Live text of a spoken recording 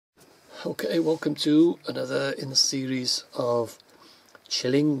Okay, welcome to another in the series of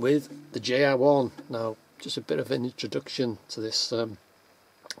chilling with the JR1. Now, just a bit of an introduction to this. I'm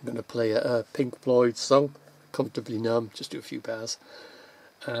going to play a Pink Floyd song, Comfortably Numb, just do a few bars.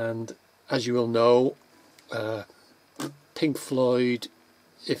 And as you will know, Pink Floyd,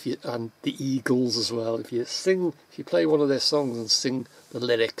 and the Eagles as well, if you play one of their songs and sing the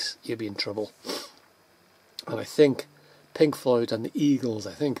lyrics, you'll be in trouble. And I think Pink Floyd and the Eagles,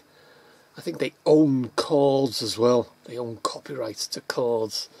 I think they own chords as well. They own copyrights to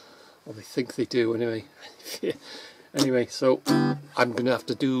chords, or they think they do anyway. Anyway, so I'm going to have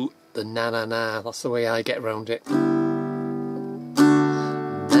to do the na na na. That's the way I get around it.